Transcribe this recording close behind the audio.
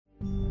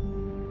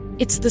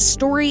It's the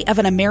story of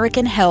an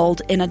American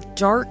held in a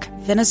dark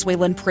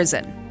Venezuelan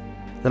prison.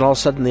 Then all of a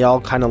sudden they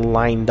all kind of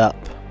lined up.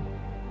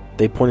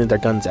 They pointed their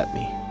guns at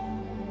me.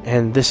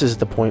 And this is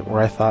the point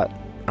where I thought,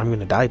 I'm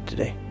going to die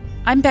today.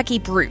 I'm Becky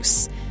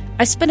Bruce.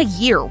 I spent a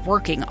year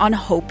working on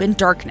Hope in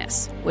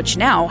Darkness, which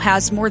now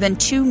has more than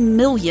 2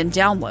 million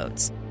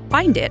downloads.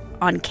 Find it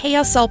on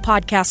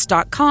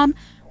kslpodcast.com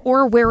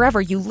or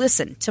wherever you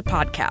listen to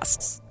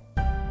podcasts.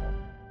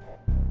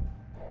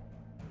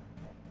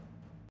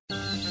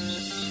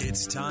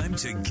 It's time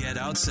to get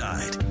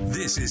outside.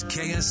 This is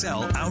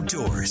KSL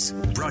Outdoors,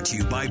 brought to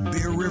you by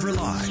Bear River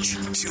Lodge.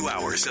 2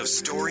 hours of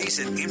stories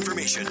and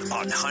information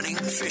on hunting,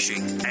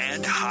 fishing,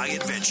 and high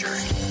adventure.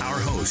 Our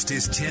host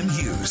is Tim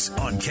Hughes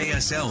on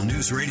KSL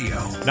News Radio.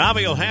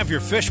 Navi will have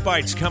your fish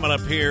bites coming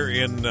up here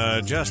in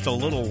just a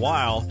little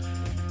while.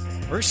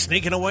 We're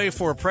sneaking away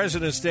for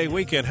President's Day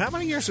weekend. How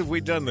many years have we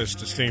done this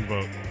to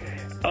Steamboat?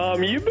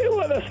 You've been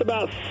with us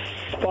about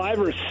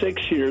 5 or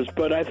 6 years,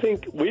 but I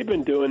think we've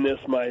been doing this,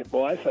 my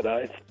wife and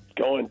I,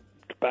 going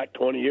back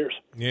 20 years.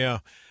 Yeah,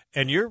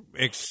 and you're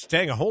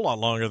staying a whole lot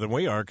longer than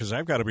we are because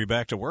I've got to be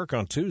back to work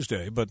on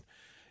Tuesday. But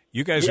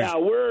you guys,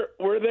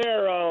 we're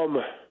there. I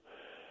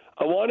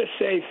want to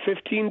say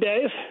 15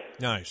 days.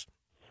 Nice.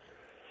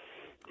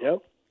 Yep.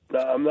 No,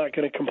 I'm not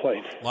going to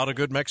complain. A lot of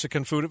good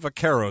Mexican food at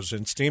Vaqueros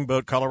in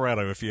Steamboat,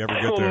 Colorado, if you ever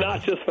get there.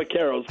 Not just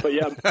Vaqueros, but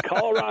yeah,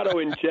 Colorado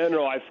in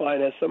general, I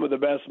find, has some of the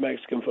best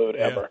Mexican food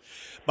ever.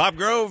 Bob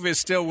Grove is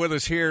still with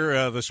us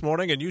here this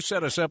morning, and you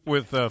set us up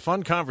with a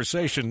fun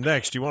conversation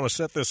next. You want to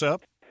set this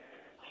up?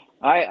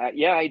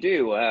 I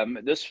do. I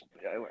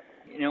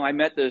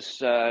met this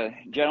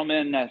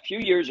gentleman a few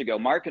years ago.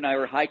 Mark and I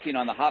were hiking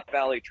on the Hop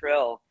Valley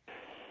Trail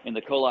in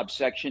the Kolob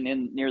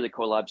section, near the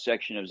Kolob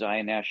section of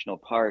Zion National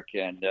Park,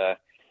 and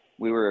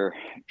we were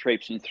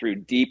traipsing through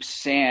deep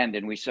sand,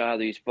 and we saw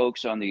these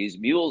folks on these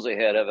mules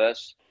ahead of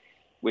us,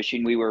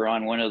 wishing we were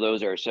on one of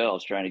those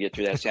ourselves, trying to get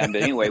through that sand.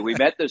 But anyway, we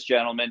met this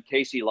gentleman,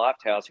 Casey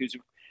Lofthouse, who's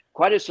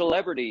quite a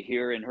celebrity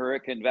here in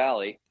Hurricane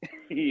Valley.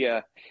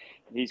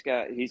 He's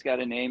got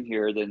a name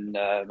here,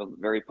 a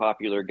very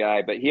popular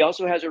guy. But he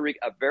also has a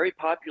very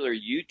popular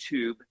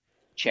YouTube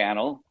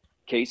channel,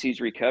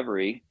 Casey's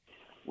Recovery,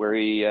 where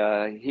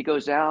he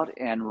goes out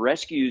and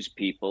rescues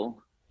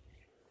people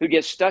who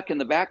get stuck in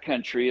the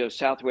backcountry of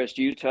southwest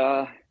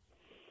Utah,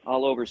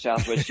 all over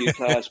southwest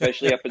Utah,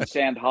 especially up in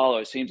Sand Hollow.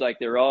 It seems like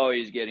they're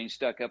always getting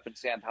stuck up in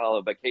Sand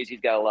Hollow, but Casey's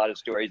got a lot of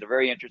stories. A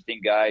very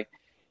interesting guy,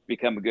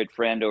 become a good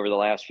friend over the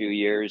last few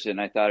years, and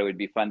I thought it would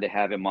be fun to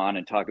have him on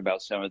and talk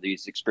about some of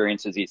these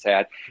experiences he's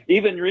had.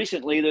 Even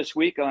recently this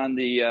week on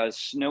the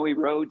snowy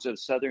roads of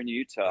southern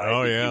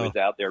Utah, he was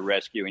out there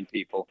rescuing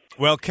people.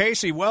 Well,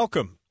 Casey,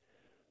 welcome.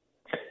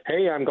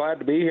 Hey, I'm glad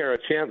to be here. A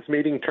chance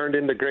meeting turned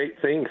into great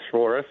things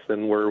for us,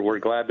 and we're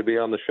glad to be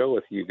on the show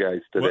with you guys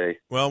today.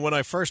 Well, when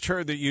I first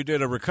heard that you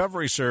did a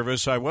recovery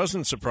service, I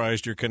wasn't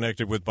surprised you're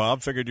connected with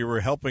Bob. Figured you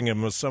were helping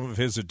him with some of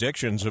his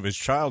addictions of his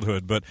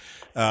childhood, but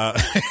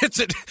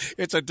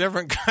it's a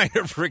different kind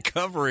of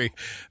recovery.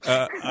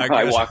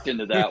 I walked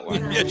into that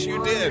one. Yes,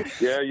 you did.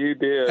 Yeah, you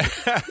did.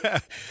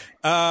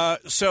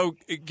 So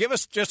give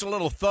us just a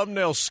little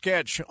thumbnail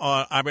sketch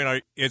on,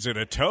 is it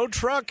a tow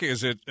truck?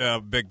 Is it a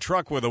big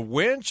truck with a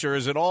winch, or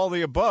is it all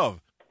the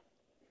above?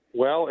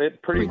 Well,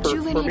 for me, it's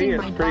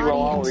pretty well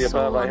all the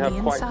above. I have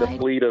quite the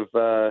fleet of,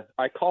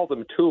 I call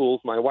them tools.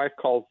 My wife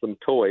calls them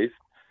toys,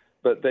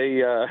 but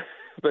they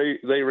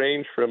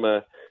range from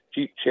a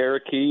Jeep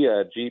Cherokee,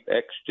 a Jeep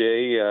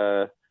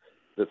XJ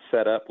that's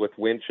set up with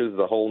winches,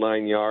 the whole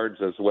 9 yards,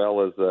 as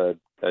well as a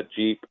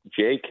Jeep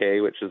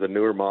JK, which is a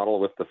newer model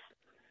with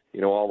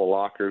all the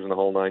lockers and the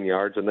whole 9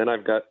 yards. And then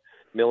I've got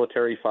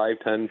military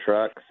 5-ton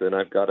trucks, and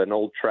I've got an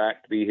old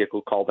tracked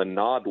vehicle called a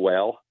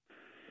Nodwell,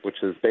 which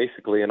is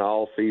basically an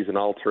all-season,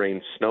 all-terrain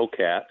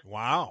snowcat.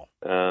 Wow.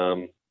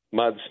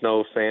 Mud,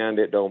 snow, sand,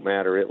 it don't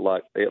matter. It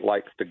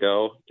likes to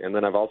go. And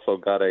then I've also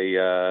got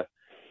a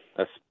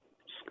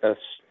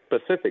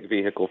specific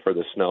vehicle for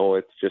the snow.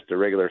 It's just a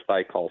regular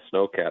Thicol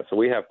snowcat. So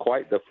we have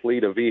quite the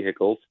fleet of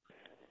vehicles.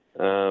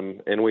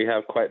 And we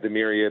have quite the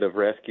myriad of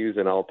rescues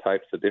in all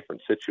types of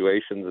different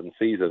situations and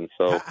seasons.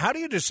 So, how do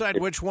you decide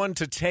which one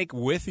to take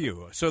with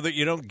you so that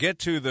you don't get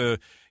to the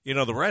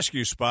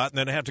rescue spot and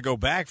then have to go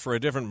back for a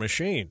different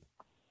machine?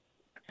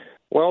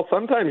 Well,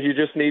 sometimes you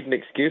just need an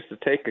excuse to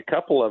take a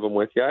couple of them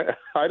with you.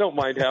 I don't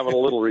mind having a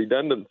little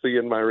redundancy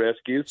in my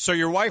rescues. So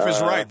your wife is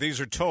right.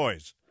 These are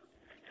toys.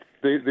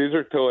 These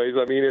are toys.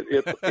 I mean,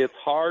 it's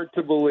hard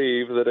to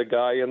believe that a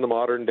guy in the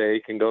modern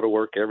day can go to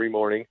work every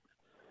morning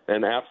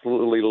and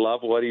absolutely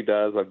love what he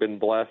does. I've been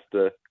blessed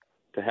to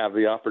have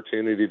the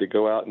opportunity to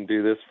go out and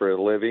do this for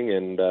a living,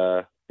 and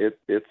it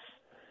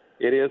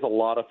is a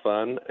lot of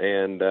fun.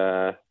 And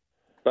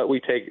but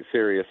we take it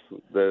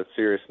the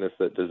seriousness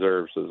that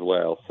deserves as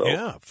well. So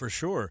yeah, for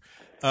sure.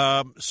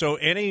 So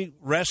any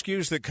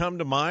rescues that come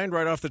to mind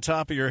right off the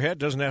top of your head?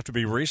 Doesn't have to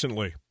be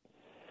recently.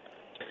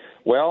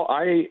 Well,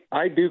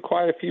 I do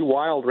quite a few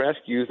wild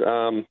rescues.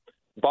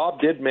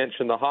 Bob did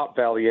mention the Hop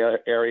Valley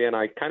area, and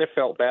I kind of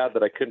felt bad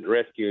that I couldn't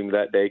rescue him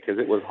that day because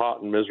it was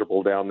hot and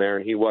miserable down there,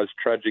 and he was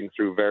trudging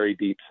through very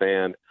deep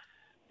sand.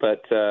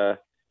 But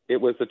it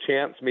was a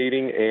chance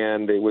meeting,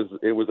 and it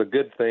was a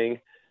good thing.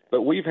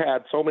 But we've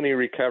had so many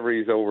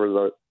recoveries over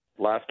the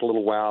last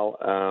little while.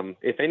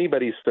 If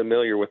anybody's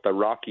familiar with the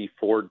Rocky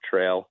Ford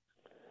Trail,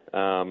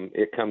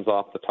 it comes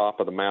off the top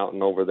of the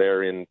mountain over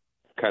there in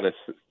kind of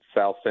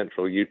south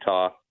central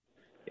Utah,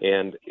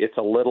 and it's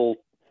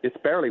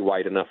barely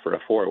wide enough for a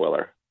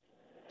four-wheeler.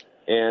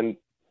 And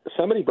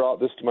somebody brought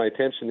this to my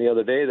attention the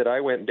other day that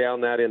I went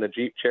down that in a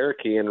Jeep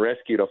Cherokee and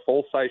rescued a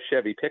full-size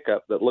Chevy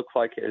pickup that looks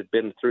like it had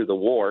been through the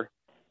war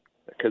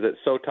because it's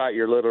so tight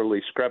you're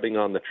literally scrubbing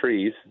on the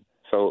trees.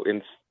 So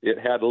it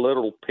had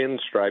little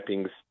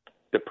pinstripings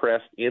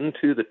depressed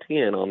into the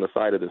tin on the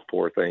side of this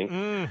poor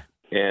thing.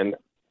 And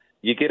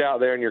you get out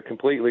there and you're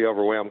completely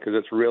overwhelmed because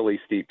it's really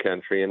steep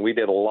country. And we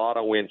did a lot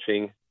of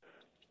winching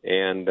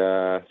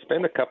and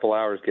spent a couple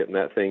hours getting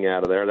that thing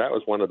out of there. That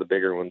was one of the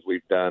bigger ones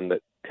we've done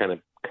that kind of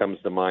comes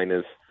to mind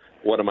is,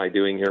 what am I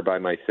doing here by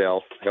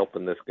myself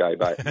helping this guy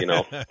by, you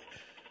know.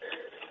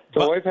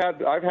 So I've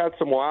had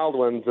some wild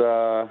ones.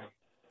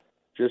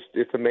 Just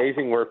it's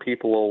amazing where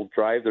people will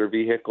drive their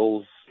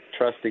vehicles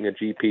trusting a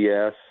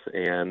GPS,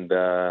 and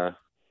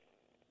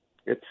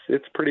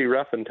it's pretty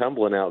rough and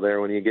tumbling out there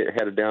when you get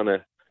headed down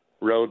a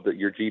road that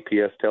your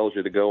GPS tells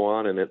you to go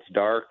on and it's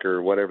dark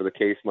or whatever the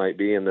case might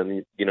be. And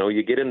then, you know,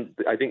 you get in,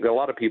 I think a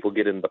lot of people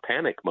get into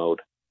panic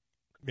mode.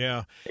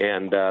 Yeah.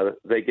 And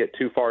they get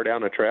too far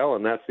down a trail,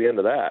 and that's the end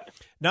of that.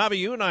 Navi,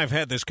 you and I have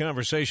had this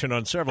conversation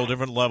on several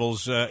different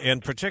levels,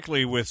 and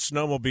particularly with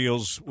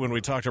snowmobiles when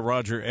we talked to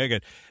Roger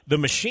Eggett. The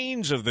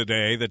machines of the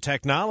day, the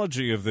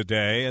technology of the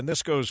day, and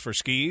this goes for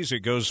skis, it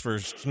goes for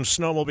some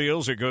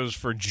snowmobiles, it goes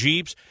for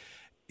Jeeps,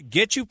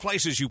 get you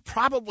places you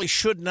probably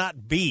should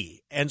not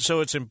be. And so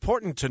it's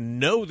important to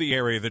know the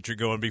area that you're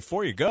going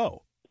before you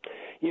go.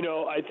 You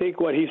know, I think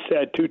what he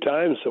said 2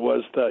 times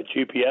was the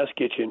GPS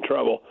gets you in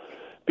trouble.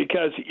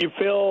 Because you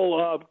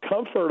feel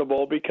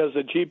comfortable because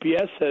the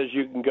GPS says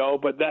you can go,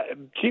 but that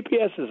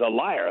GPS is a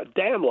liar, a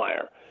damn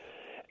liar.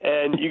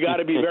 And you got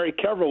to be very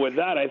careful with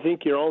that. I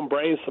think your own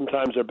brains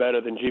sometimes are better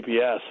than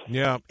GPS.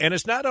 Yeah, and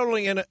it's not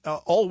only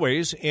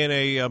always in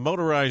a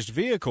motorized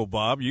vehicle,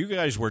 Bob. You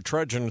guys were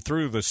trudging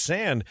through the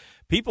sand.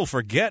 People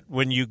forget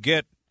when you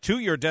get to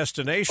your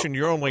destination,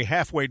 you're only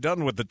halfway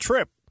done with the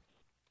trip.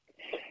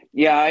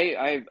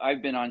 Yeah,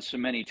 I've been on so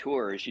many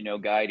tours, you know,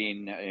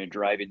 guiding,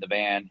 driving the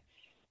van,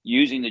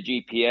 using the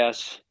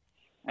GPS,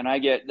 and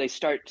they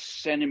start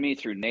sending me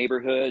through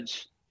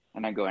neighborhoods,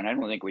 and I'm going, I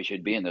don't think we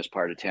should be in this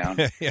part of town.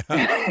 Yeah.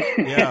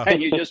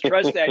 And you just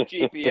trust that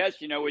GPS,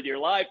 you know, with your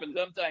life, and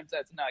sometimes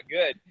that's not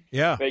good.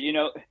 Yeah. But, you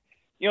know,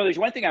 there's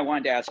one thing I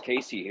wanted to ask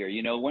Casey here.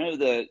 You know,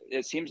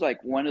 it seems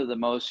like one of the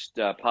most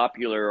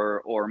popular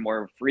or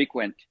more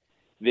frequent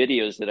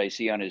videos that I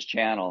see on his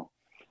channel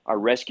are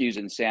rescues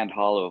in Sand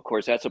Hollow. Of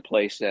course, that's a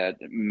place that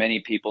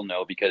many people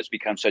know because it's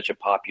become such a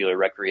popular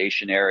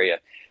recreation area.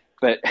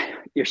 But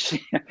you're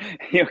seeing,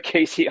 you know,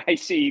 Casey, I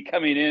see you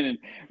coming in and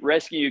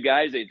rescuing you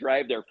guys. They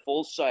drive their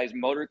full-size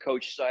motor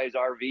coach-size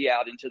RV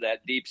out into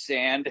that deep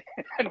sand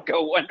and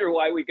go wonder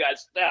why we got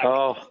stuck.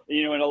 Oh,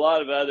 you know, and a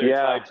lot of other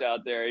types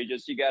out there. You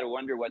got to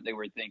wonder what they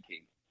were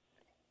thinking.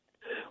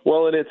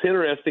 Well, and it's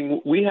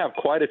interesting. We have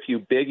quite a few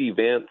big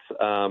events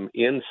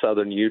in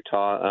southern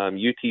Utah.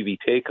 UTV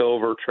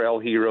Takeover, Trail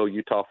Hero,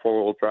 Utah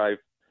Four-Wheel Drive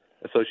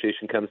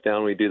Association comes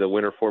down. We do the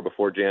Winter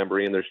 4x4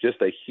 Jamboree, and there's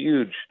just a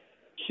huge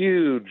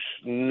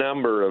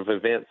number of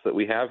events that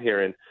we have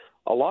here. And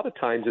a lot of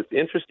times it's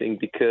interesting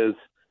because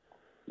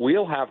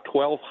we'll have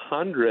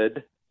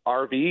 1,200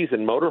 RVs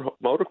and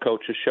motor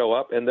coaches show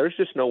up, and there's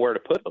just nowhere to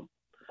put them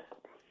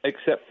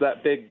except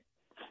that big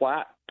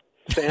flat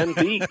sand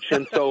beach.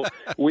 And so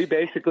we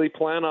basically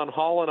plan on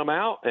hauling them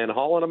out,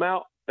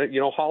 you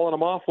know, hauling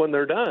them off when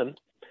they're done.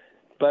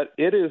 But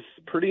it is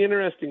pretty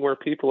interesting where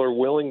people are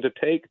willing to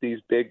take these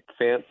big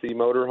fancy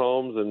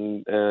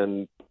motorhomes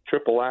and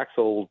triple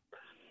axle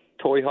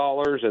toy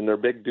haulers and their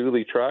big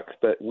dually trucks,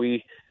 but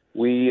we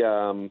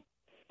have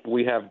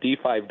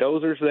D5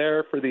 dozers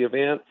there for the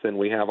events, and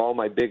we have all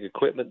my big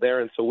equipment there,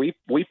 and so we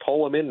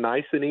pull them in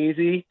nice and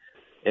easy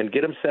and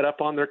get them set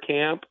up on their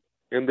camp.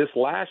 And this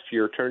last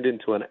year turned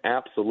into an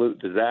absolute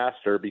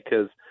disaster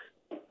because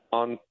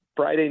on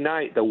Friday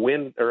night it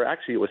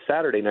was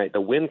Saturday night, the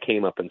wind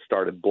came up and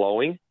started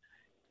blowing,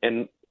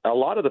 and a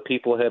lot of the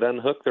people had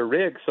unhooked their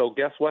rigs, so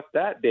guess what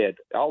that did?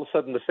 All of a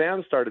sudden the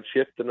sand started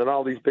shifting and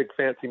all these big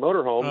fancy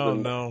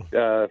motorhomes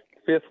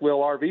fifth-wheel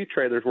RV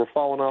trailers were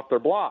falling off their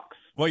blocks.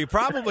 Well, you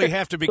probably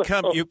have to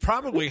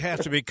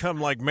become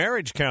like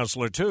marriage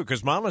counselor, too,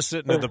 because Mama's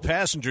sitting in the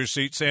passenger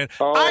seat saying,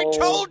 I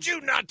told you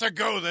not to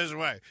go this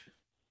way.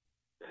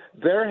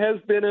 There has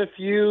been a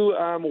few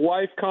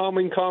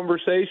wife-calming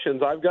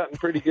conversations. I've gotten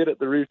pretty good at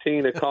the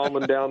routine of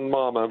calming down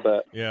Mama,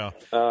 but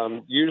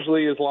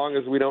usually as long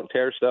as we don't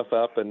tear stuff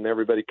up and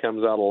everybody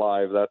comes out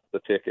alive, that's the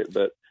ticket.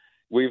 But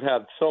we've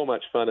had so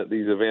much fun at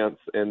these events,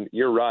 and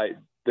you're right.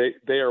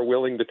 They are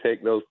willing to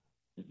take those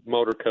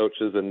motor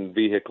coaches and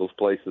vehicles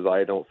places,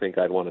 I don't think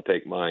I'd want to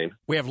take mine.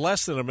 We have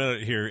less than a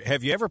minute here.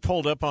 Have you ever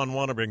pulled up on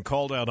one or been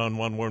called out on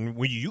one when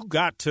you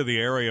got to the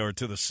area or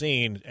to the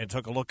scene and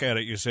took a look at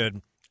it, you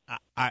said,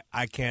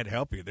 I can't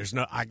help you.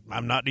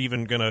 I'm not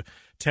even going to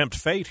tempt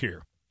fate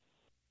here.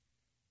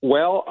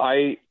 Well,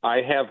 I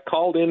have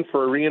called in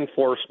for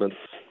reinforcements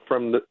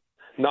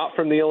not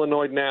from the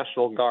Illinois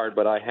National Guard,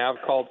 but I have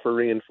called for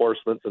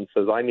reinforcements and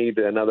says I need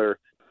another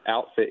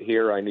outfit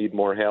here. I need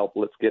more help.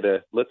 Let's get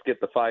the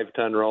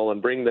 5-ton roll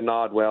and bring the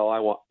Nodwell. I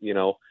want,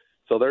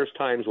 so there's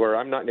times where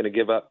I'm not going to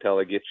give up till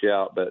I get you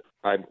out, but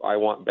I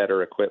want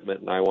better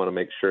equipment and I want to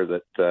make sure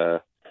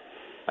that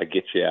I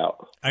get you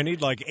out. I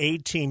need like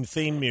 18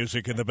 theme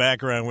music in the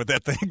background with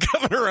that thing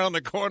coming around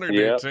the corner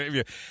to save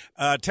you.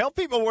 Tell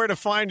people where to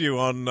find you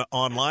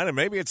online, and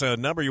maybe it's a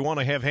number you want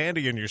to have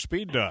handy in your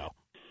speed dial.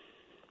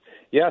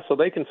 Yeah, so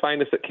they can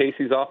find us at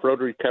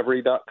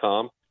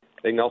Casey'sOffRoadRecovery.com.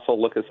 They can also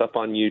look us up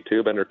on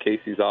YouTube under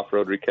Casey's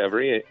Off-Road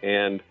Recovery,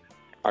 and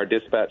our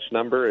dispatch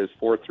number is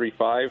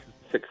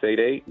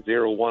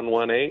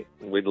 435-688-0118.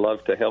 We'd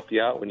love to help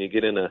you out when you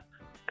get in a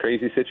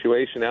crazy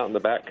situation out in the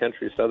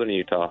backcountry of southern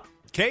Utah.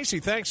 Casey,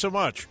 thanks so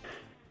much.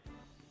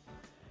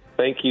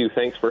 Thank you.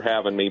 Thanks for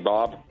having me,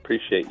 Bob.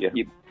 Appreciate you.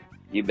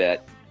 You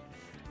bet.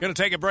 Going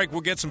to take a break. We'll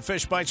get some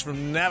fish bites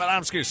from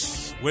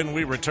Navadamskis when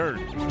we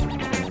return.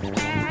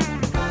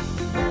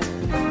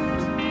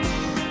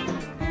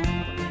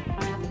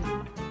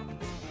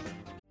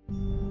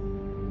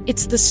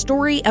 It's the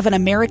story of an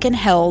American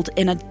held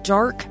in a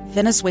dark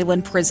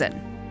Venezuelan prison.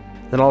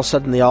 Then all of a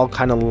sudden they all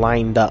kind of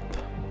lined up.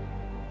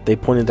 They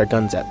pointed their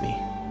guns at me.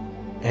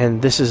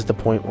 And this is the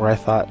point where I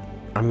thought,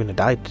 I'm going to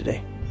die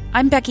today.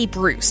 I'm Becky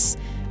Bruce.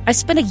 I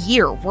spent a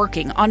year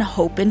working on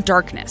Hope in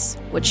Darkness,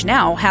 which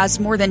now has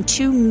more than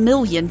 2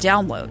 million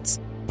downloads.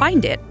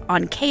 Find it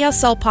on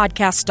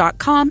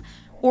kslpodcast.com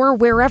or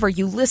wherever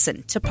you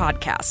listen to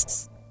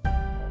podcasts.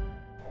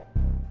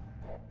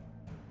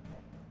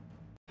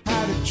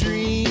 Had a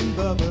dream,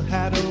 Bubba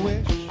had a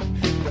wish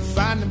to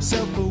find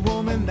himself a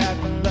woman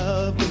that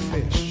loved to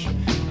fish.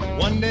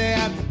 One day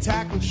at the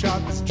tackle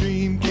shop, his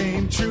dream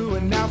came true,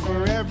 and now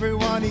for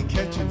everyone he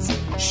catches,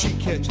 she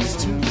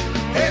catches too.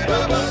 Hey,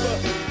 Bubba!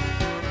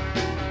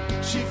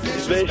 She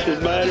fishes Fish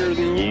is better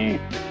than you.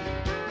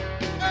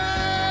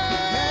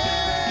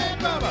 Hey,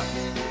 Bubba!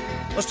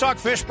 Let's talk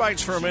fish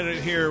bites for a minute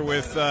here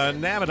with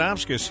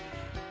Navadamskis.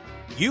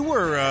 You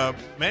were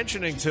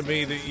mentioning to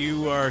me that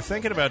you are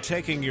thinking about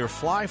taking your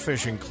fly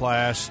fishing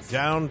class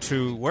down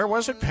to, where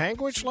was it,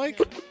 Panguitch Lake?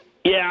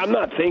 Yeah, I'm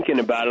not thinking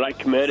about it. I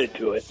committed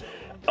to it.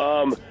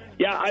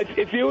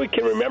 If you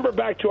can remember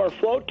back to our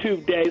float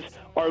tube days,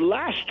 our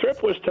last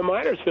trip was to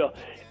Minersville,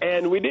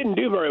 and we didn't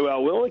do very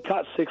well. We only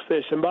caught 6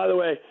 fish. And by the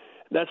way,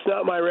 that's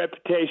not my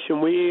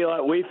reputation. We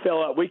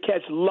fill up. We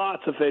catch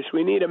lots of fish.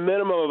 We need a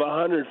minimum of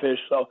 100 fish.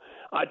 So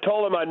I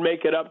told them I'd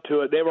make it up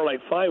to it. They were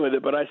like fine with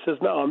it, but I says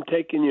no, I'm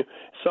taking you.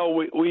 So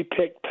we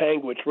picked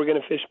Panguitch. We're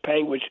going to fish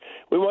Panguitch.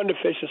 We wanted to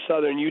fish a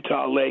southern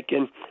Utah lake,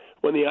 and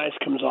when the ice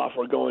comes off,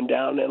 we're going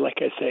down. And like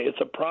I say,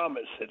 it's a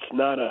promise. It's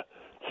not a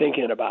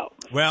thinking about.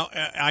 Well,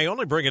 I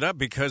only bring it up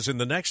because in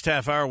the next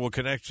half hour we'll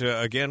connect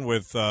again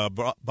with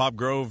Bob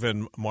Grove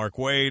and Mark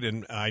Wade,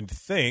 and I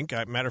think,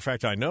 matter of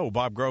fact, I know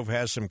Bob Grove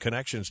has some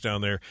connections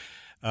down there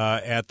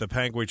at the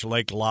Panguitch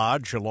Lake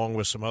Lodge, along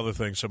with some other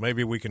things. So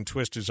maybe we can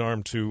twist his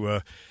arm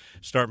to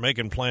start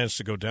making plans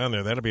to go down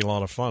there. That'll be a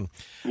lot of fun.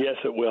 Yes,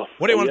 it will.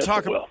 What do you want to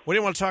talk about? What do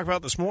you want to talk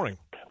about this morning?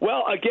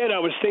 Well, again, I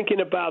was thinking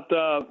about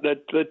the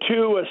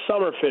 2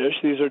 summer fish.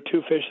 These are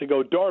 2 fish that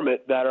go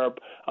dormant that are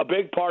a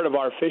big part of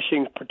our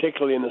fishing,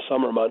 particularly in the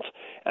summer months,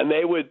 and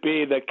they would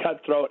be the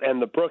cutthroat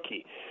and the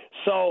brookie.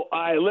 So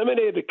I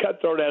eliminated the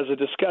cutthroat as a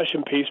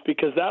discussion piece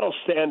because that'll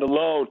stand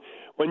alone.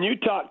 When you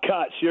talk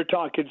cuts, you're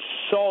talking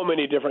so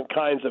many different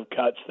kinds of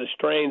cuts. The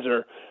strains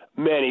are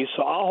many,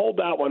 so I'll hold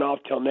that one off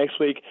till next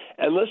week.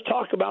 And let's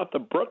talk about the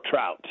brook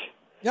trout.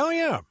 Oh,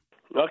 yeah.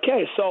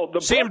 Okay, so the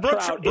brook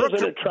trout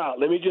isn't a trout.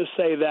 Let me just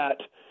say that.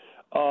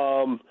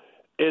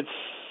 It's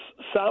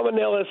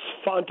Salmonellus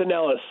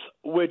fontanellus,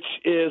 which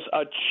is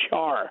a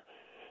char.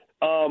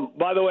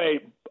 By the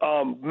way,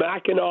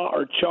 Mackinaw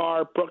or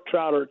char, brook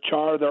trout or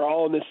char, they're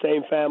all in the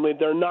same family.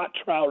 They're not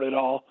trout at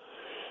all.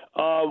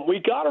 We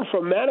got them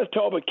from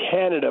Manitoba,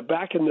 Canada,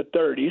 back in the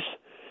 30s.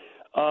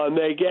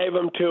 They gave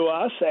them to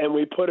us, and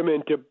we put them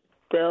into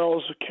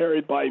barrels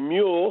carried by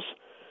mules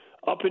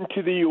up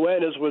into the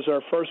Uintas was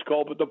our first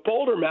goal. But the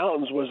Boulder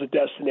Mountains was a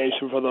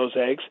destination for those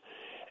eggs,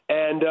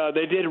 and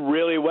they did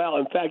really well.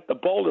 In fact, the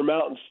Boulder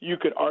Mountains, you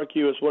could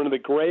argue, is one of the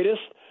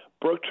greatest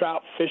brook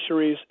trout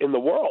fisheries in the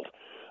world.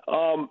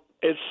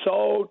 It's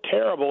so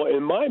terrible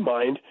in my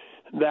mind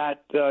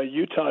that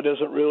Utah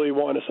doesn't really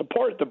want to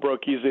support the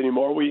brookies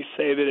anymore. We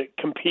say that it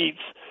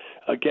competes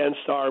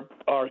against our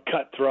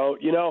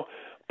cutthroat. You know,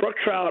 brook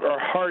trout are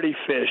hardy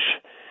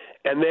fish,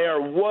 and they are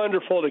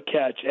wonderful to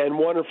catch and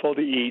wonderful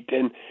to eat.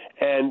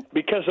 And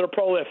because they're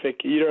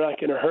prolific, you're not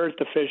going to hurt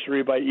the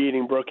fishery by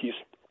eating brookies.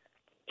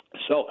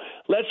 So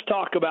let's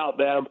talk about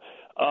them.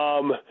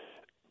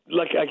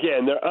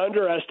 again, they're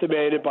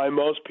underestimated by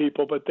most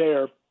people, but they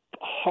are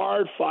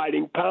hard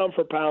fighting, pound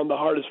for pound, the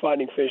hardest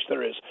fighting fish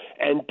there is,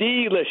 and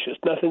delicious.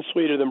 Nothing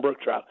sweeter than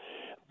brook trout.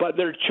 But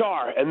they're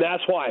char, and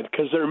that's why,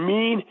 because they're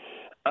mean.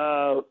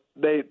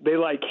 They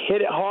like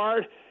hit it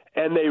hard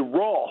and they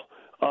roll.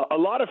 A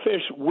lot of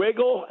fish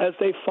wiggle as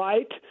they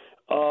fight.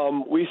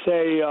 We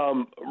say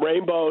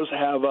rainbows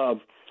have a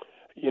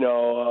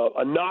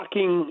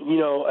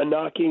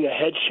knocking, a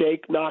head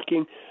shake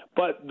knocking.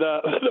 But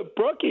the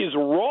brookies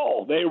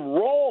roll. They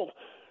roll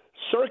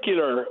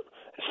circular,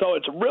 so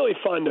it's really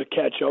fun to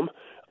catch them.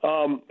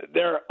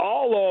 They're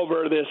all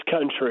over this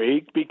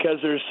country because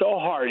they're so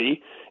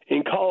hardy.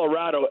 In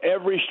Colorado,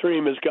 every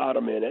stream has got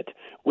them in it.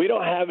 We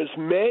don't have as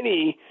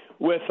many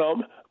with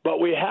them, but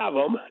we have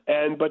them,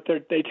 but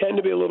they tend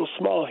to be a little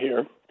small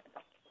here.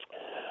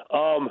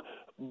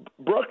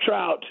 Brook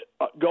trout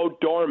go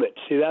dormant.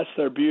 See, that's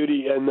their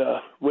beauty in the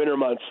winter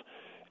months.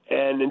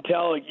 And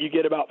until you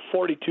get about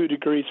 42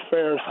 degrees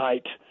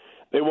Fahrenheit,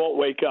 they won't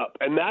wake up.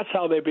 And that's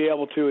how they be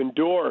able to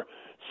endure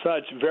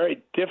such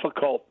very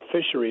difficult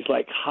fisheries,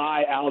 like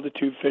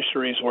high-altitude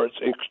fisheries where it's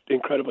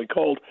incredibly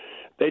cold.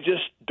 They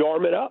just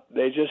dorm it up.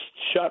 They just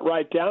shut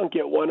right down,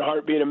 get one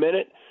heartbeat a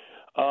minute,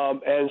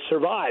 and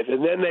survive.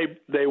 And then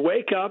they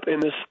wake up in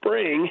the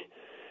spring,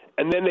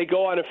 and then they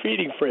go on a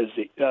feeding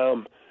frenzy.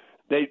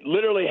 They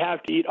literally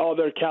have to eat all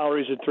their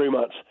calories in 3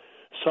 months.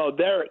 So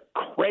they're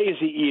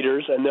crazy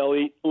eaters, and they'll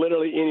eat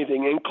literally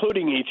anything,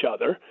 including each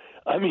other.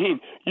 I mean,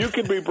 you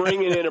could be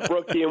bringing in a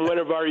brookie in one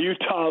of our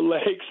Utah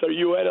lakes or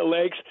Uinta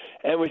lakes,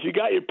 and if you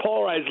got your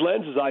polarized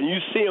lenses on, you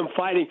see them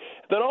fighting.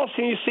 Then all of a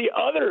sudden you see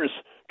others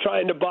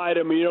trying to bite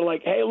him, and you're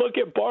like, hey, look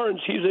at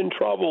Barnes. He's in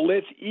trouble.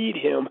 Let's eat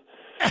him.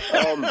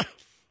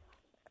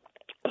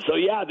 So,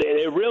 yeah,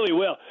 they really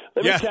will.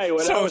 Let me tell you,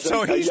 when I was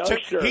a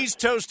youngster. He's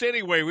toast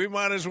anyway. We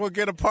might as well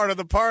get a part of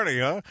the party,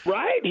 huh?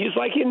 Right. He's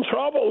like in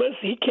trouble.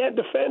 He can't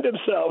defend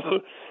himself.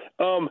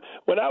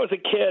 When I was a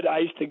kid, I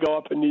used to go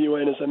up in the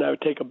Uintas, and I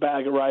would take a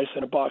bag of rice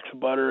and a box of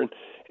butter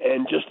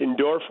and just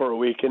endure for a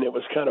week, and it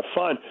was kind of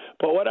fun.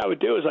 But what I would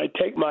do is I'd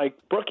take my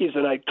brookies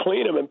and I'd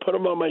clean them and put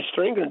them on my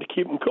stringer to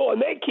keep them cool,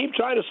 and they keep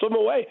trying to swim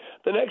away.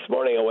 The next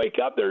morning I wake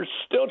up, they're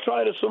still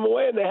trying to swim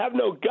away, and they have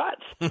no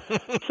guts.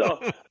 So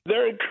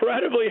they're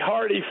incredibly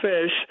hardy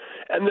fish,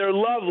 and they're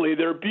lovely.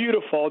 They're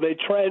beautiful. They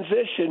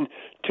transition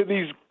to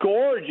these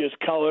gorgeous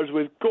colors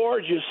with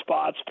gorgeous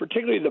spots,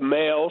 particularly the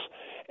males,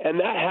 and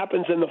that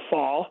happens in the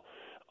fall.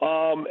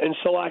 And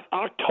so like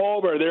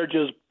October, they're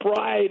just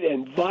bright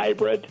and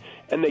vibrant,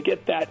 and they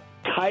get that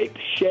kite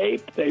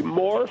shape. They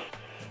morph.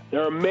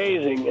 They're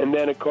amazing. And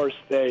then, of course,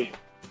 they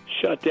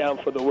shut down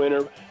for the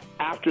winter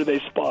after they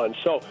spawn.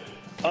 So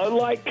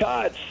unlike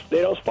cuts,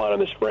 they don't spawn in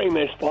the spring.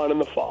 They spawn in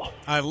the fall.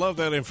 I love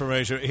that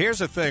information. Here's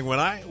the thing. When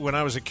I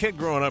was a kid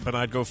growing up, and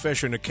I'd go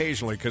fishing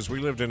occasionally because we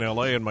lived in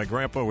L.A. and my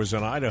grandpa was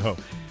in Idaho,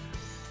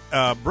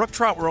 brook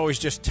trout were always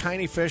just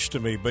tiny fish to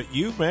me, but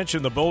you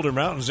mentioned the Boulder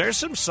Mountains. There's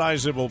some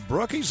sizable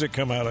brookies that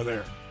come out of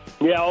there.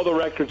 Yeah, all the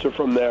records are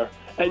from there.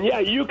 And, yeah,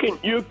 you can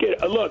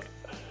look,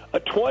 a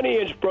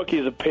 20-inch brookie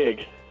is a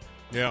pig.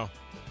 Yeah.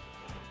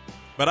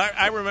 But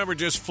I remember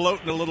just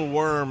floating a little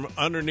worm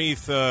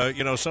underneath,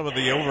 some of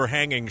the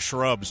overhanging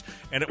shrubs,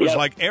 and it was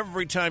like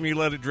every time you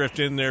let it drift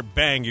in there,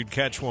 bang, you'd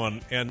catch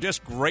one, and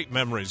just great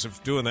memories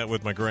of doing that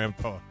with my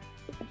grandpa.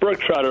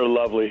 Brook trout are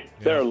lovely.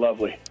 Yeah. They're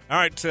lovely. All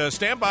right,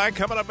 stand by.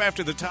 Coming up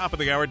after the top of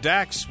the hour,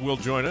 Dax will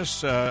join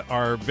us,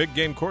 our big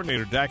game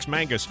coordinator, Dax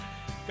Mangus.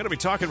 Going to be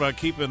talking about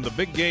keeping the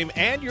big game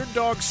and your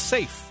dog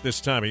safe this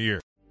time of year.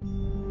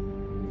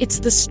 It's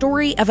the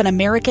story of an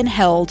American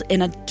held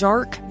in a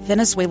dark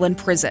Venezuelan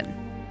prison.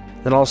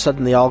 Then all of a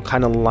sudden they all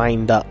kind of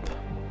lined up.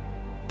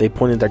 They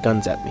pointed their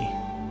guns at me.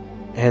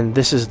 And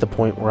this is the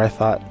point where I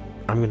thought,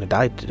 I'm going to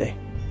die today.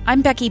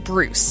 I'm Becky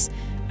Bruce.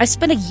 I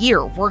spent a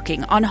year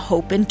working on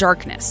Hope in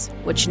Darkness,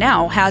 which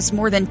now has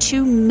more than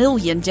 2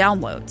 million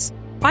downloads.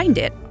 Find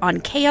it on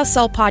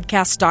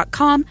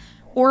KSLpodcast.com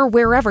or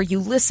wherever you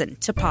listen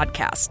to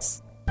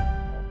podcasts.